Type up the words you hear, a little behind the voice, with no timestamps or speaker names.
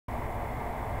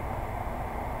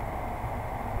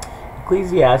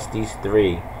Ecclesiastes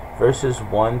 3, verses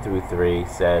 1 through 3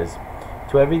 says,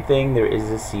 "To everything there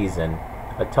is a season,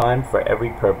 a time for every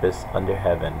purpose under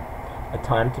heaven, a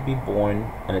time to be born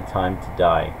and a time to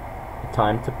die, a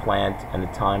time to plant and a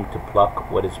time to pluck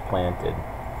what is planted,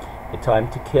 a time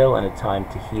to kill and a time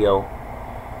to heal,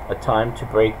 a time to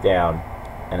break down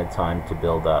and a time to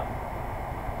build up."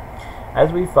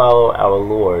 As we follow our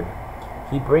Lord,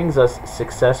 He brings us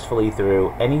successfully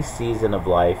through any season of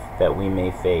life that we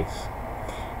may face.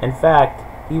 In fact,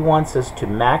 He wants us to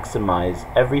maximize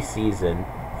every season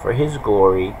for His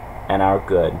glory and our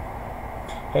good.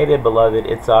 Hey there, beloved,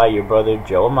 it's I, your brother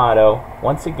Joe Amato,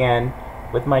 once again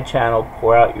with my channel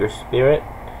Pour Out Your Spirit.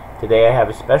 Today I have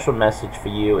a special message for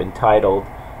you entitled,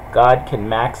 God Can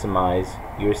Maximize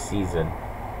Your Season.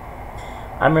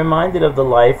 I'm reminded of the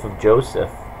life of Joseph.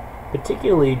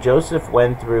 Particularly, Joseph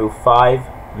went through 5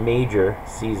 major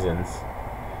seasons: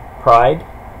 pride,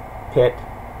 pit,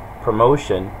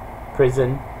 promotion,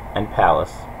 prison, and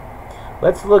palace.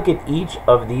 Let's look at each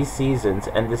of these seasons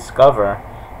and discover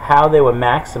how they were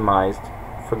maximized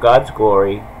for God's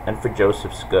glory and for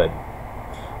Joseph's good.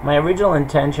 My original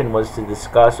intention was to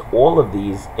discuss all of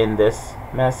these in this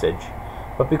message,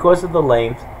 but because of the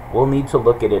length, we'll need to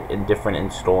look at it in different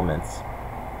installments.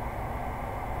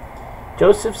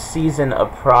 Joseph's season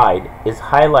of pride is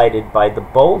highlighted by the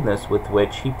boldness with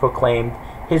which he proclaimed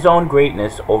his own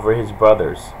greatness over his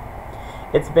brothers.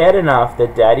 It's bad enough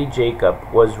that Daddy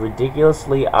Jacob was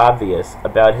ridiculously obvious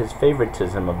about his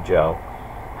favoritism of Joe.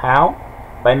 How?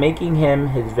 By making him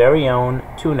his very own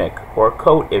tunic, or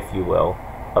coat if you will,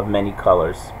 of many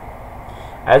colors.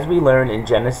 As we learn in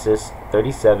Genesis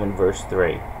 37 verse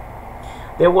 3.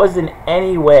 There wasn't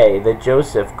any way that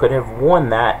Joseph could have worn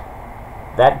that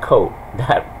coat,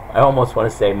 that I almost want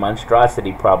to say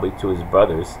monstrosity probably to his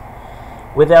brothers,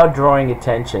 without drawing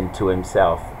attention to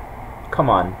himself. Come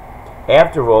on.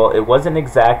 After all, it wasn't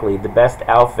exactly the best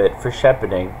outfit for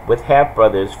shepherding with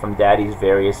half-brothers from Daddy's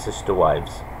various sister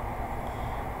wives.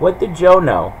 What did Joe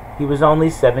know? He was only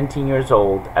 17 years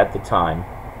old at the time.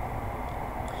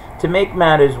 To make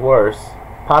matters worse,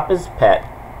 Papa's pet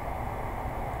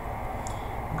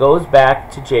goes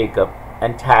back to Jacob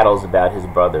and tattles about his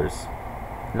brothers.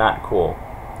 Not cool.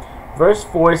 Verse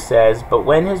 4 says, "But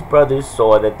when his brothers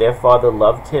saw that their father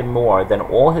loved him more than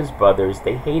all his brothers,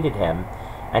 they hated him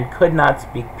and could not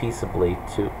speak peaceably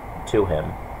to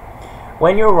him."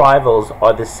 When your rivals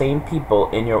are the same people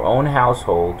in your own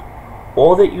household,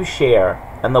 all that you share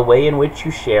and the way in which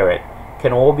you share it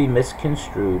can all be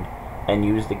misconstrued and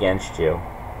used against you.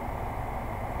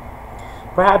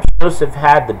 Perhaps Joseph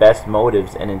had the best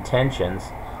motives and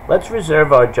intentions. Let's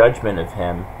reserve our judgment of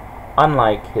him,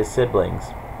 unlike his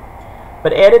siblings.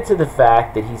 But added to the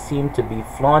fact that he seemed to be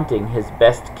flaunting his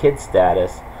best kid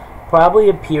status, probably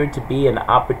appeared to be an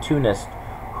opportunist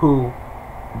who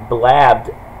blabbed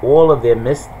all of their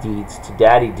misdeeds to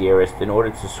Daddy Dearest in order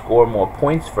to score more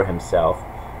points for himself.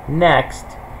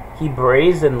 Next, he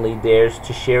brazenly dares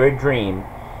to share a dream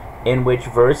in which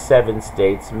verse 7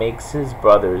 states makes his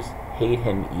brothers hate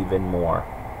him even more.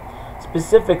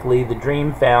 Specifically, the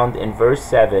dream found in verse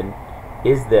 7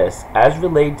 is this, as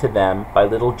relayed to them by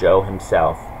little Joe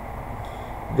himself.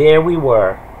 "There we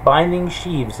were, binding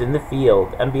sheaves in the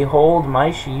field, and behold,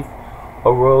 my sheaf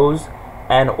arose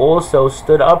and also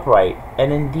stood upright,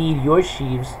 and indeed your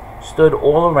sheaves stood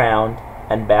all around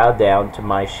and bowed down to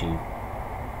my sheaf."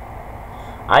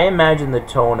 I imagine the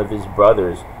tone of his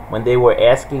brothers when they were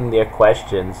asking their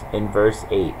questions in verse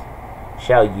 8.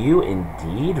 "Shall you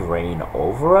indeed reign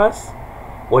over us?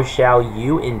 Or shall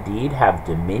you indeed have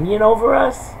dominion over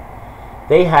us?"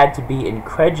 They had to be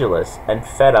incredulous and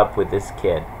fed up with this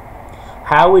kid.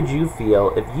 How would you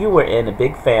feel if you were in a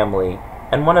big family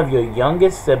and one of your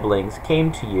youngest siblings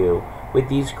came to you with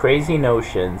these crazy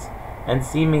notions and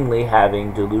seemingly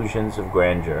having delusions of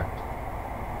grandeur?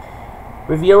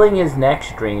 Revealing his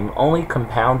next dream only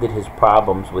compounded his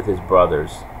problems with his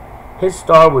brothers. His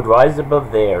star would rise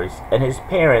above theirs, and his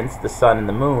parents, the sun and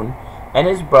the moon, and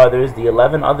his brothers, the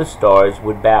 11 other stars,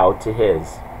 would bow to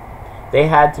his. They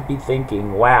had to be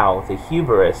thinking, wow, the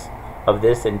hubris of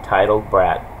this entitled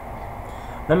brat.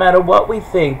 No matter what we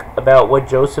think about what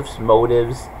Joseph's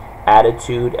motives,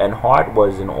 attitude, and heart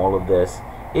was in all of this,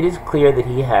 it is clear that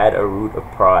he had a root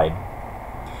of pride.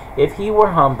 If he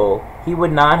were humble, he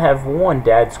would not have worn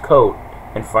Dad's coat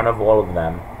in front of all of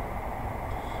them.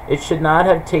 It should not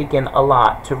have taken a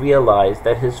lot to realize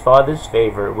that his father's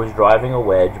favor was driving a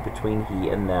wedge between he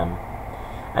and them,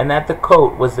 and that the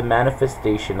coat was the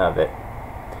manifestation of it,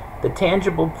 the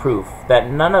tangible proof that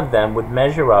none of them would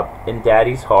measure up in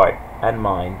Daddy's heart and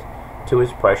mind to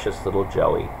his precious little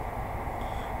Joey.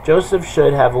 Joseph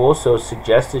should have also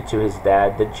suggested to his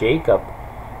dad that Jacob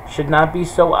should not be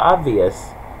so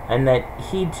obvious, and that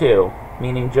he too,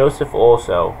 meaning Joseph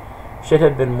also, should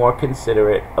have been more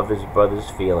considerate of his brother's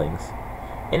feelings.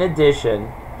 In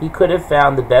addition, he could have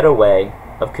found the better way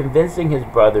of convincing his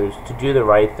brothers to do the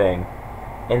right thing,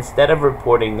 instead of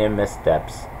reporting their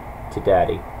missteps to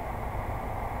Daddy.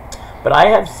 But I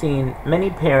have seen many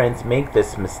parents make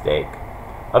this mistake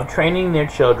of training their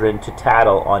children to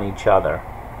tattle on each other.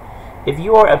 If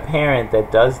you are a parent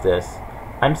that does this,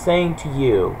 I'm saying to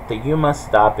you that you must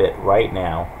stop it right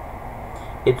now.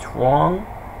 It's wrong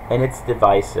and it's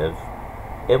divisive.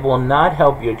 It will not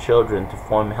help your children to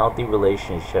form healthy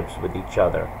relationships with each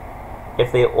other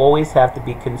if they always have to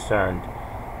be concerned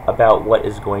about what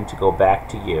is going to go back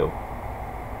to you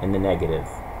in the negative.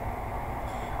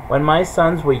 When my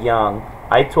sons were young,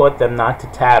 I taught them not to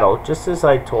tattle, just as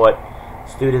I taught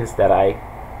students that I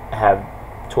have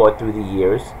taught through the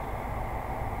years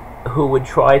who would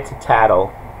try to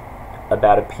tattle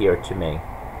about a peer to me.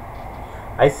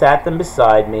 I sat them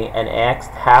beside me and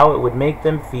asked how it would make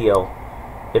them feel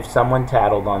if someone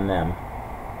tattled on them.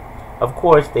 Of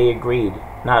course, they agreed,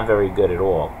 not very good at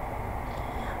all.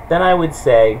 Then I would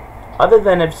say, other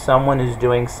than if someone is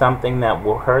doing something that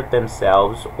will hurt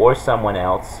themselves or someone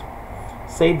else,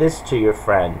 say this to your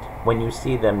friend when you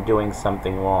see them doing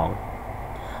something wrong.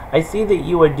 I see that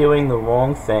you are doing the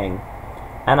wrong thing,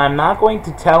 and I'm not going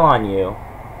to tell on you,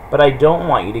 but I don't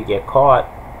want you to get caught.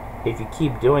 If you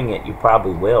keep doing it, you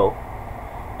probably will.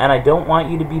 And I don't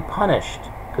want you to be punished,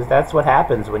 because that's what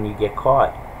happens when you get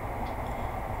caught.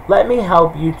 Let me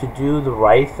help you to do the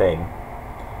right thing.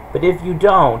 But if you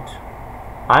don't,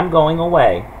 I'm going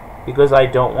away, because I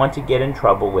don't want to get in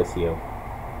trouble with you.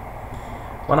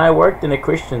 When I worked in a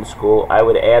Christian school, I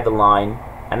would add the line,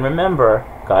 and remember,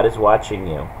 God is watching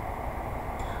you.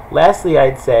 Lastly,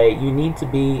 I'd say you need to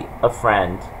be a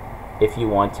friend if you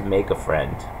want to make a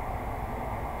friend.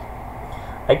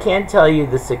 I can't tell you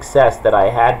the success that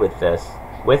I had with this,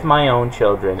 with my own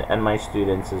children and my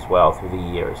students as well through the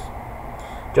years.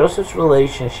 Joseph's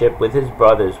relationship with his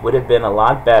brothers would have been a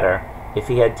lot better if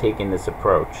he had taken this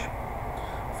approach.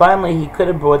 Finally, he could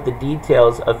have brought the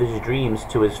details of his dreams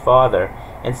to his father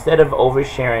instead of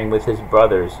oversharing with his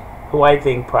brothers, who I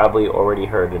think probably already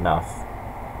heard enough.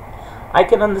 I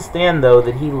can understand, though,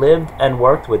 that he lived and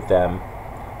worked with them,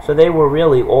 so they were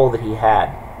really all that he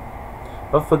had.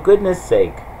 But for goodness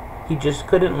sake, he just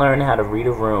couldn't learn how to read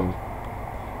a room.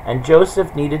 And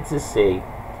Joseph needed to see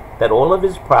that all of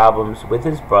his problems with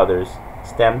his brothers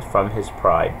stemmed from his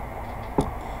pride.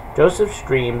 Joseph's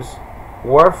dreams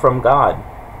were from God,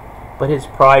 but his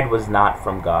pride was not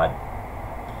from God.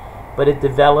 But it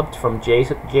developed from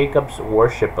Jacob's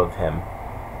worship of him.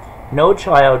 No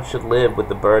child should live with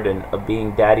the burden of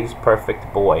being daddy's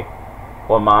perfect boy,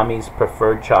 or mommy's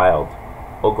preferred child,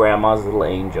 or grandma's little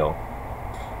angel.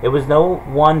 It was no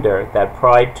wonder that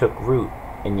pride took root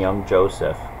in young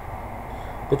Joseph.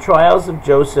 The trials of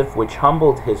Joseph, which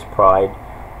humbled his pride,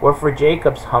 were for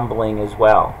Jacob's humbling as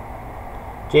well.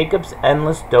 Jacob's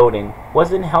endless doting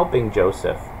wasn't helping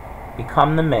Joseph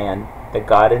become the man that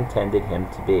God intended him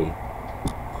to be.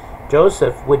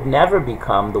 Joseph would never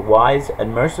become the wise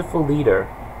and merciful leader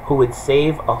who would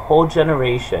save a whole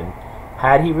generation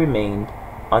had he remained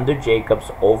under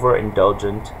Jacob's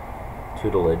overindulgent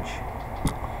tutelage.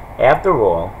 After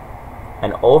all,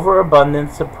 an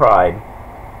overabundance of pride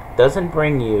doesn't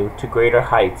bring you to greater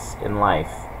heights in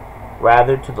life,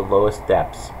 rather to the lowest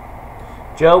depths.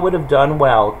 Joe would have done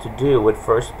well to do what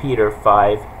 1 Peter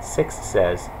 5:6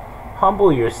 says,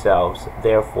 "Humble yourselves,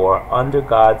 therefore, under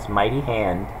God's mighty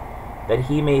hand, that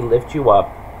he may lift you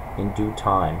up in due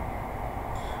time."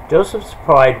 Joseph's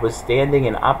pride was standing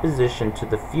in opposition to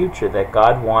the future that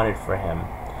God wanted for him.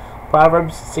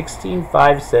 Proverbs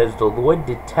 16:5 says, "The Lord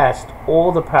detests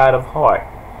all the proud of heart.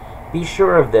 Be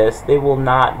sure of this, they will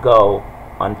not go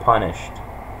unpunished."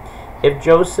 If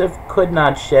Joseph could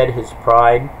not shed his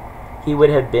pride, he would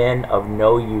have been of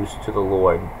no use to the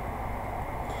Lord.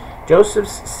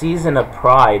 Joseph's season of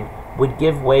pride would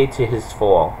give way to his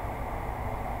fall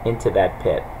into that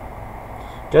pit.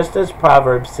 Just as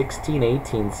Proverbs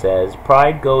 16:18 says,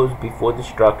 "Pride goes before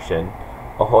destruction,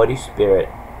 a haughty spirit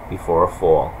before a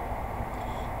fall."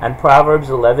 And Proverbs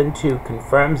 11:2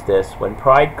 confirms this: "When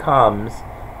pride comes,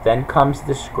 then comes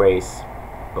disgrace,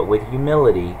 but with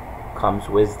humility comes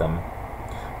wisdom."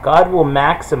 God will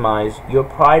maximize your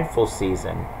prideful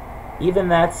season, even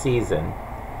that season,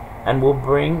 and will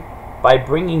by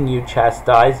bringing you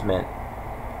chastisement,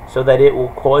 so that it will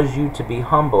cause you to be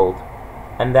humbled,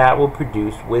 and that will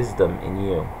produce wisdom in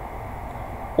you.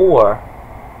 Or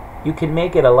you can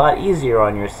make it a lot easier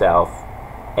on yourself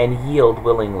and yield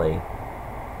willingly.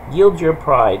 Yield your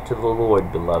pride to the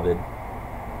Lord, beloved.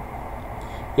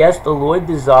 Yes, the Lord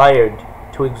desired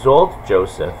to exalt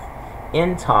Joseph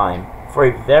in time for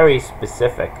a very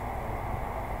specific,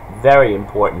 very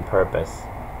important purpose.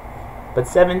 But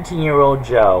 17-year-old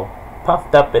Joe,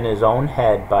 puffed up in his own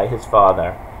head by his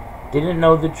father, didn't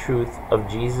know the truth of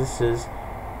Jesus'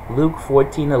 Luke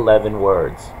 14:11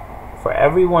 words. For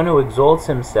everyone who exalts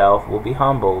himself will be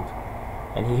humbled,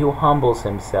 and he who humbles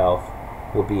himself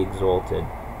will be exalted.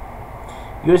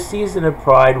 Your season of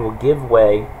pride will give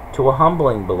way to a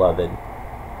humbling, beloved.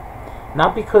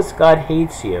 Not because God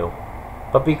hates you,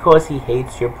 but because he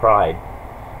hates your pride.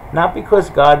 Not because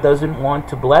God doesn't want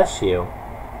to bless you,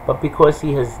 but because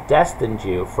he has destined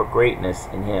you for greatness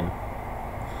in him.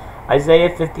 Isaiah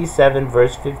 57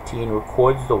 verse 15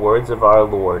 records the words of our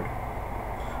Lord.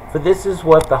 For this is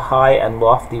what the high and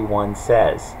lofty one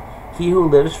says, he who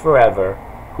lives forever,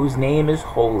 whose name is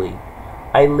holy.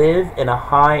 I live in a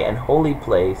high and holy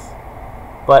place,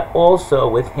 but also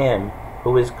with him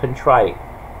who is contrite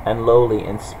and lowly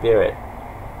in spirit,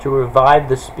 to revive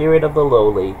the spirit of the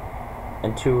lowly,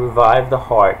 and to revive the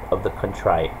heart of the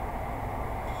contrite.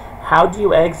 How do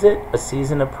you exit a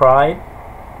season of pride?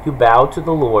 You bow to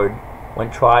the Lord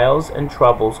when trials and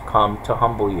troubles come to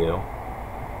humble you.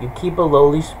 You keep a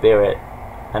lowly spirit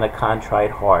and a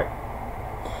contrite heart.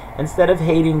 Instead of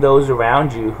hating those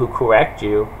around you who correct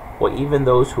you, or even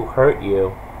those who hurt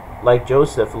you, like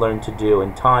Joseph learned to do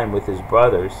in time with his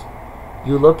brothers,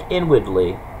 you look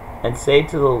inwardly and say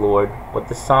to the Lord what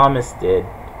the psalmist did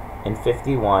in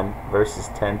 51 verses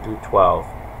 10 through 12.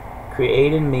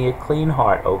 Create in me a clean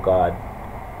heart, O God,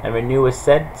 and renew a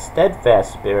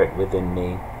steadfast spirit within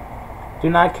me. Do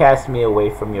not cast me away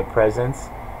from your presence,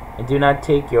 and do not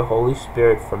take your Holy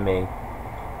Spirit from me.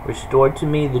 Restore to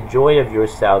me the joy of your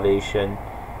salvation,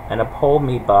 and uphold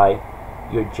me by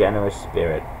your generous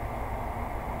spirit.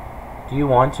 Do you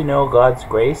want to know God's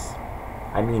grace?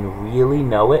 I mean, really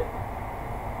know it?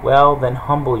 Well, then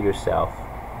humble yourself.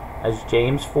 As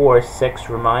James 4:6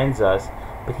 reminds us,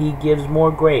 but he gives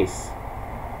more grace.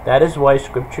 That is why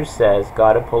Scripture says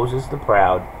God opposes the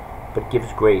proud, but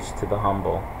gives grace to the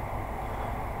humble.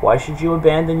 Why should you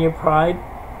abandon your pride?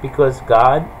 Because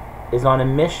God is on a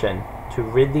mission to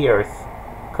rid the earth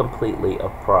completely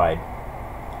of pride.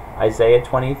 Isaiah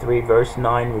 23 verse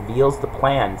 9 reveals the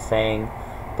plan, saying,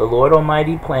 the Lord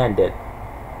Almighty planned it,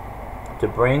 to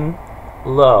bring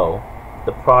low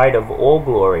the pride of all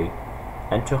glory,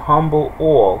 and to humble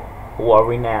all who are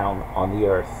renowned on the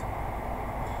earth.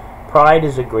 Pride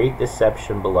is a great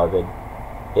deception, beloved.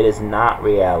 It is not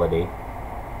reality.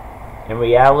 In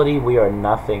reality, we are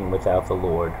nothing without the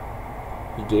Lord.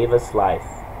 He gave us life.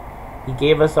 He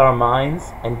gave us our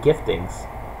minds and giftings.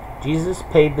 Jesus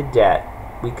paid the debt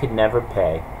we could never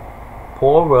pay.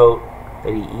 Paul wrote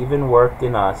that he even worked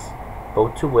in us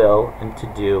both to will and to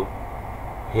do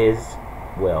his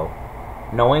will.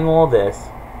 Knowing all this,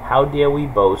 how dare we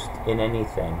boast in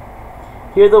anything?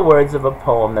 Hear the words of a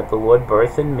poem that the Lord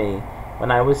birthed in me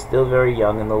when I was still very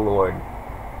young in the Lord.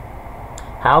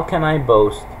 How can I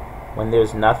boast when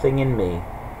there's nothing in me,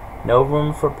 no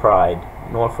room for pride,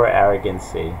 nor for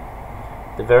arrogancy?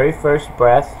 The very first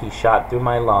breath he shot through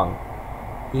my lung.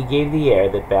 He gave the air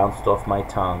that bounced off my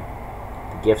tongue.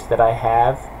 The gifts that I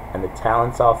have and the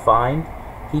talents I'll find,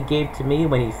 he gave to me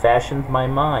when he fashioned my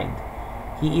mind.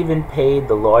 He even paid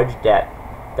the large debt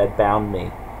that bound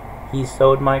me. He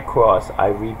sewed my cross, I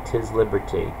reaped his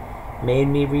liberty, made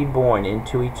me reborn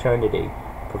into eternity,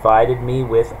 provided me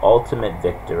with ultimate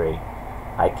victory.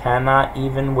 I cannot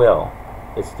even will,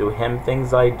 it's through him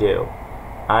things I do.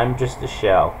 I'm just a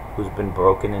shell who's been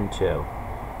broken in two.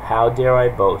 How dare I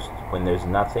boast when there's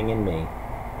nothing in me,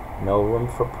 no room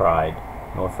for pride,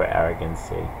 nor for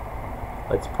arrogancy.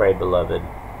 Let's pray, beloved.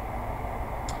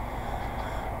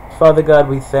 Father God,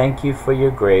 we thank you for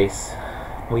your grace.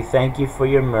 We thank you for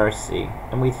your mercy,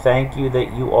 and we thank you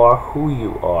that you are who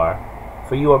you are,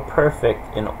 for you are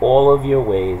perfect in all of your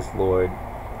ways, Lord,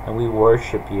 and we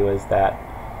worship you as that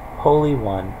Holy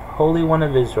One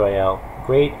of Israel,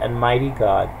 great and mighty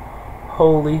God.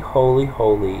 Holy, holy,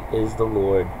 holy is the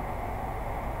Lord.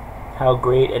 How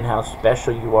great and how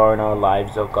special you are in our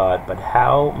lives, O God, but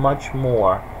how much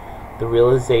more the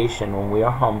realization when we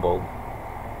are humbled,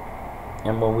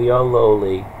 and when we are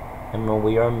lowly, and when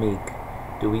we are meek,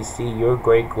 do we see your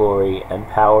great glory and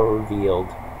power revealed,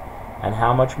 and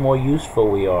how much more useful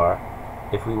we are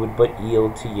if we would but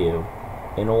yield to you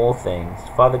in all things.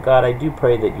 Father God, I do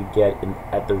pray that you get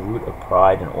at the root of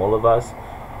pride in all of us.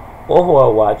 All who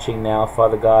are watching now,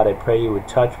 Father God, I pray you would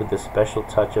touch with the special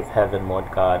touch of heaven,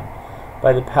 Lord God.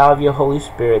 by the power of your Holy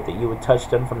Spirit, that you would touch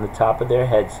them from the top of their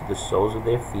heads to the soles of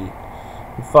their feet.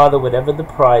 And Father, whatever the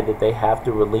pride that they have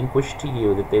to relinquish to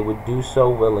you, that they would do so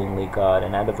willingly, God,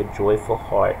 and out of a joyful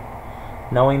heart,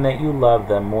 knowing that you love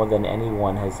them more than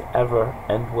anyone has ever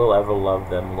and will ever love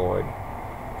them, Lord.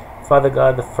 Father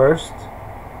God, the first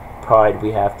pride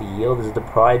we have to yield is the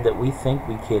pride that we think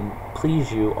we can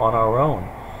please you on our own.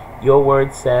 Your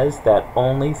word says that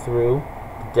only through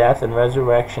the death and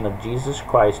resurrection of Jesus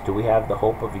Christ do we have the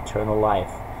hope of eternal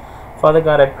life. Father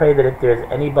God, I pray that if there's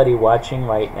anybody watching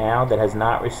right now that has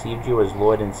not received you as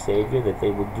Lord and Savior, that they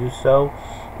would do so,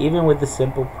 even with the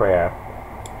simple prayer.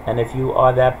 And if you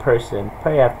are that person,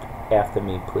 pray after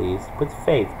me, please, with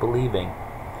faith, believing.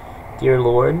 Dear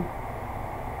Lord,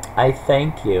 I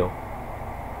thank you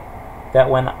that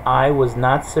when I was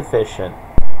not sufficient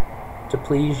to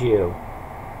please you,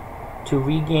 to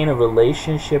regain a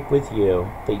relationship with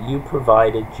you, that you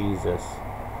provided Jesus,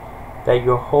 that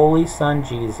your holy Son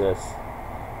Jesus,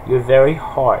 your very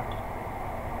heart,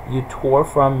 you tore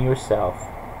from yourself,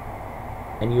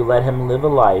 and you let him live a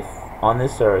life on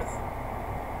this earth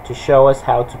to show us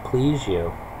how to please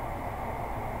you.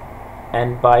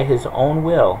 And by his own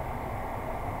will,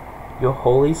 your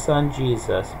holy Son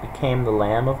Jesus became the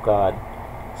Lamb of God,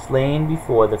 slain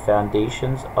before the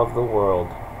foundations of the world,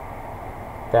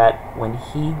 that when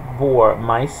he bore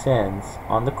my sins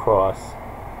on the cross,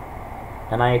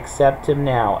 and I accept him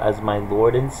now as my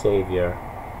Lord and Savior,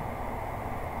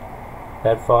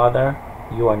 that Father,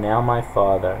 you are now my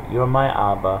Father, you are my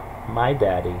Abba, my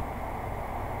Daddy,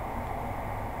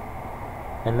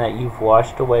 and that you've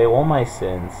washed away all my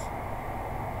sins,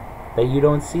 that you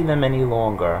don't see them any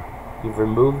longer. You've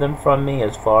removed them from me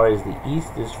as far as the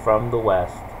east is from the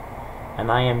west,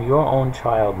 and I am your own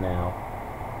child now,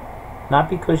 not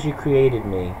because you created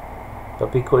me,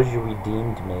 but because you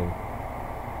redeemed me.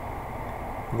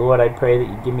 Lord, I pray that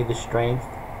you give me the strength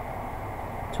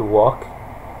to walk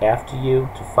after you,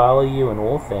 to follow you in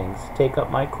all things, take up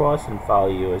my cross and follow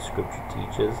you as Scripture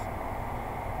teaches.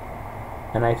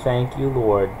 And I thank you,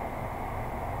 Lord,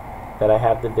 that I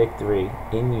have the victory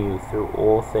in you through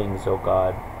all things, O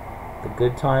God, the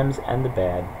good times and the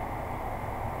bad.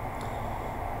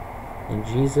 In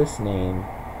Jesus' name,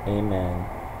 amen.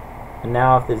 And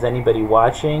now if there's anybody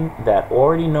watching that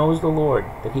already knows the Lord,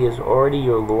 that he is already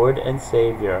your Lord and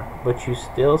Savior, but you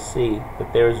still see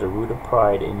that there is a root of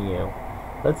pride in you,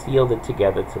 let's yield it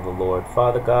together to the Lord.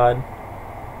 Father God,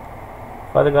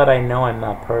 I know I'm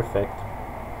not perfect,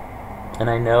 and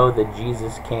I know that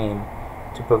Jesus came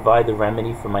to provide the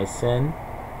remedy for my sin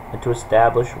and to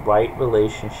establish right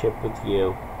relationship with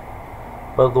you.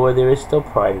 But Lord, there is still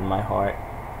pride in my heart.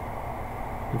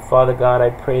 And Father God, I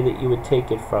pray that you would take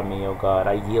it from me, O God.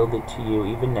 I yield it to you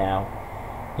even now.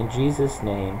 In Jesus'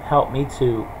 name, help me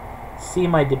to see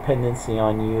my dependency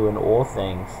on you in all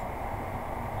things.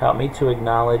 Help me to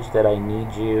acknowledge that I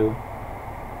need you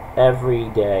every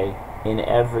day, in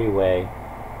every way.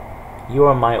 You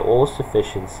are my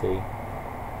all-sufficiency.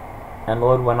 And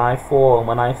Lord, when I fall and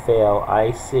when I fail,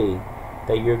 I see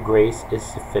that your grace is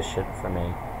sufficient for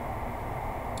me.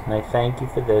 And I thank you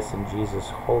for this in Jesus'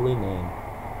 holy name.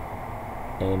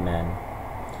 Amen.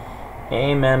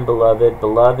 Amen, beloved.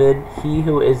 Beloved, he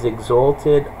who is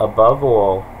exalted above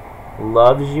all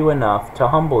loves you enough to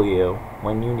humble you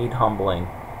when you need humbling,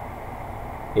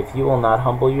 if you will not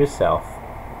humble yourself.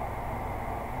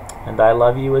 And I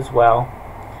love you as well.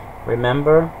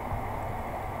 Remember,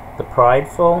 the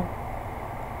prideful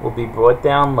will be brought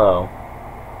down low,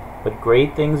 but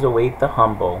great things await the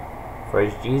humble. For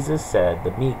as Jesus said,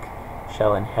 the meek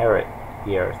shall inherit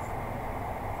the earth.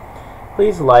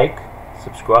 Please like,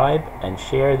 subscribe, and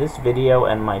share this video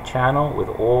and my channel with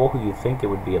all who you think it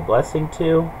would be a blessing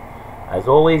to. As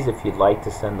always, if you'd like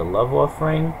to send a love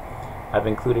offering, I've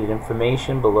included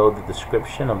information below the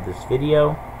description of this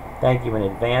video. Thank you in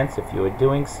advance if you are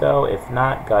doing so. If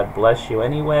not, God bless you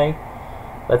anyway.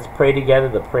 Let's pray together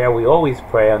the prayer we always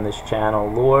pray on this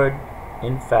channel. Lord,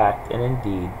 in fact and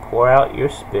indeed, pour out your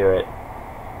Spirit,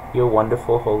 your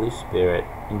wonderful Holy Spirit.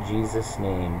 In Jesus'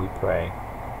 name we pray.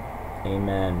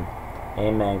 Amen.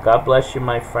 Amen. God bless you,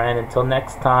 my friend. Until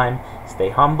next time, stay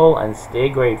humble and stay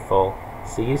grateful.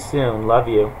 See you soon. Love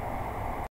you.